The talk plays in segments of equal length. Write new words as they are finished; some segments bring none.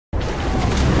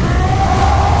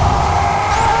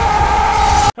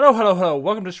Hello, hello, hello.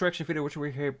 Welcome to this reaction video, which we're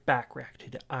here back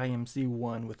reacting to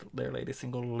IMZ1 with their latest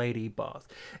single, Lady Boss.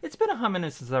 It's been a hot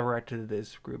minute since I reacted to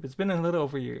this group. It's been a little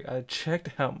over a year. I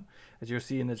checked out, as you'll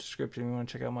see in the description, you want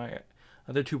to check out my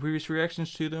other two previous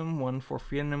reactions to them. One for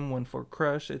Phenom, one for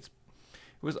Crush. It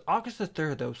was August the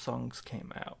 3rd those songs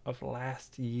came out of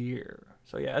last year.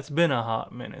 So yeah, it's been a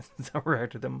hot minute since I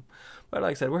reacted to them. But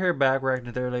like I said, we're here back reacting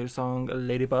to their latest song,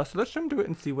 Lady Boss. So let's jump to it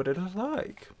and see what it is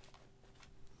like.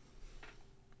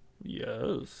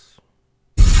 Yes.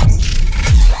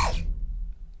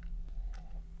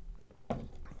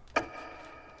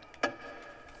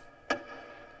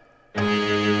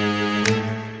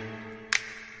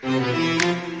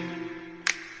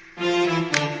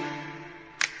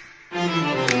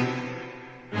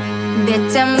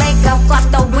 Bitte makeup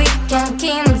like the weekend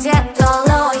king jet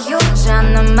below you.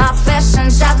 Жаным my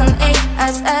fashion жақын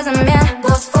ASMR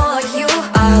goes for you.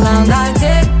 Алаңдай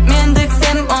тек мендік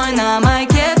сен ойнамай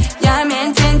кет. Я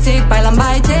мен тентек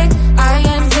байланбай тек.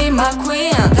 IMZ my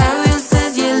queen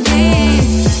тәуелсіз елде.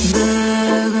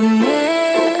 Бүгін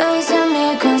мен өзіме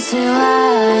күн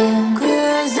сыйлайын.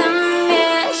 Көзіме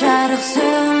жарық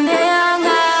сөнбей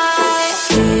аңғай.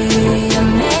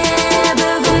 Үйіме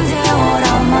бүгінде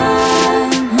оралмай.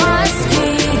 Мас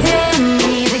күйден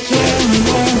мейді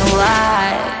кеңден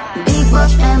олай. Big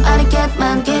boss man,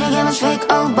 әрекетмен керек емес fake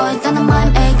old boy. Танымайм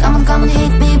эй, come on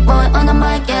hit me boy.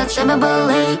 Ойнамай кет, себебі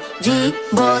lady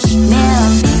boss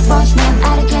man. Big boss man,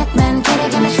 әрекетмен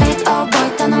керек емес fake old boy.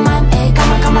 Танымайм эй,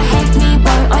 come on hit me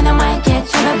boy. Ойнамай кет,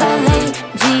 себебі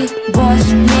lady boss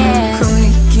man.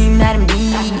 Көңіл күйімдерім би,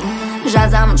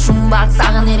 жазамын жұмбақ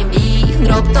саған ерінбей.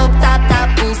 Дроп топ тап тап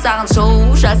бұл саған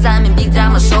шоу. Жасамын big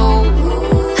drama show.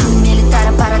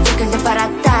 Мелітары парад секілді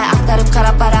парадтай. Ақтарып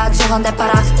қара парад жоғандай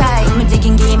парақтай. Өмір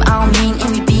деген game, ал мен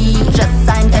MVP.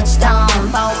 Жасайын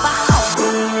touchdown, бау бау.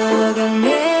 Бүгін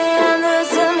мен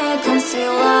өзіме күн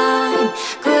сыйлайын.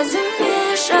 Көзіме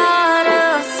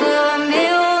жарық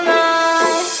сөнбей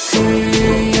оңай.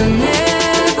 Күйіме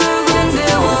бүгінде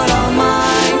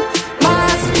оралмай.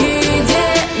 Мас күйде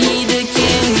мейді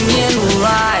кеңінен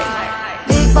олай.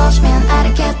 Big boss мен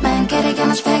әрекетмен керек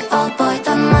емес fake old boy.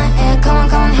 Танымай come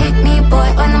on hit me boy.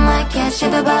 Ойнамай кет,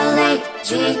 себебі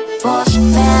lady boss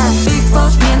man. Big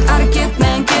boss мен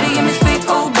әрекетмен керек емес fake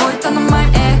old boy. Танымай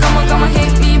come on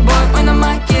hit me boy.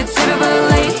 Ойнамай кет, себебі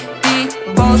lady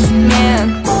boss man.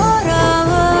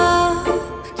 Оралып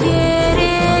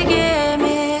керек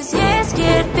емес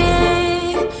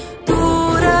ескертпей.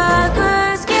 Тура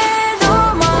көзге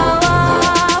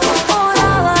домалап.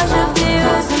 Орала жүрде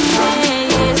өзіме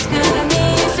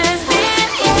ескірмей. Сөзбен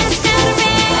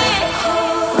ескірмей.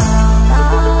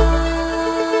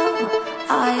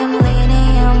 I am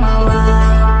leaning on my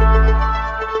right.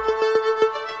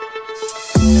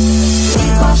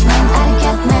 Big boss man,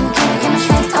 әрекетмен керек емес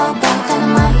fake old boy.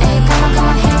 Танымай come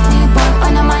on hit me boy.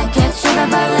 Ойнамай кет,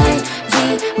 себебі lady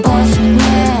boss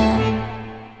man.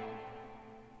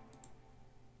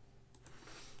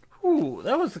 Ooh,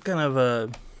 that was kind of a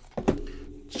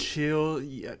chill,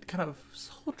 yet kind of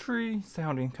sultry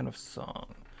sounding kind of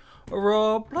song.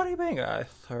 Overall, bloody banger. I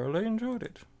thoroughly enjoyed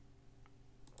it.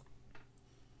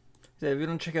 So if you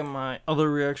don't check out my other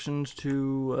reactions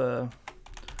to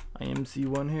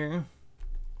IMZ1 here,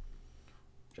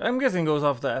 I'm guessing goes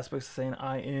off the aspects of saying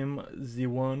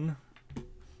IMZ1.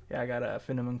 Yeah, I got a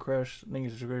Phenom and Crush. Link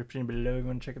in the description below if you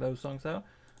want to check those songs out.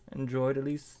 Enjoyed at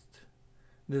least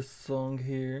this song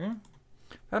here.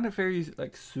 Found it very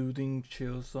like soothing,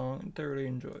 chill song. Thoroughly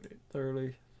enjoyed it.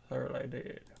 Thoroughly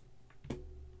did.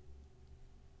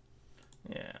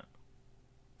 Yeah.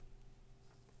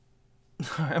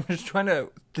 I'm just trying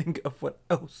to think of what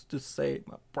else to say.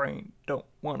 My brain don't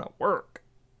want to work.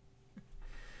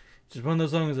 Just one of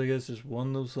those songs, I guess, just one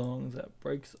of those songs that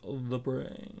breaks the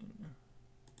brain.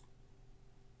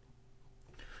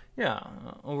 Yeah,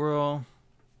 overall,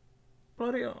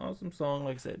 bloody awesome song.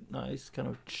 Like I said, nice kind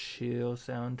of chill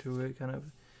sound to it. Kind of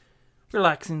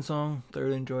relaxing song.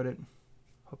 Thoroughly enjoyed it.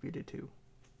 Hope you did too.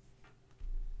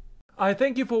 I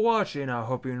thank you for watching. I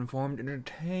hope you're informed,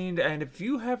 entertained, and if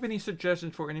you have any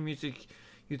suggestions for any music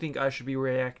you think I should be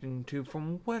reacting to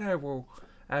from whatever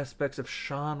aspects of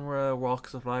genre,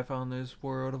 walks of life on this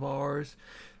world of ours,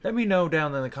 let me know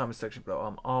down in the comment section below.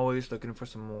 I'm always looking for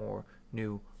some more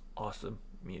new awesome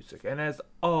music. And as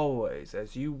always,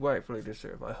 as you rightfully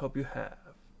deserve, I hope you have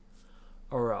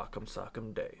a rock'em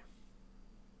sock'em day.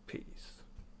 Peace.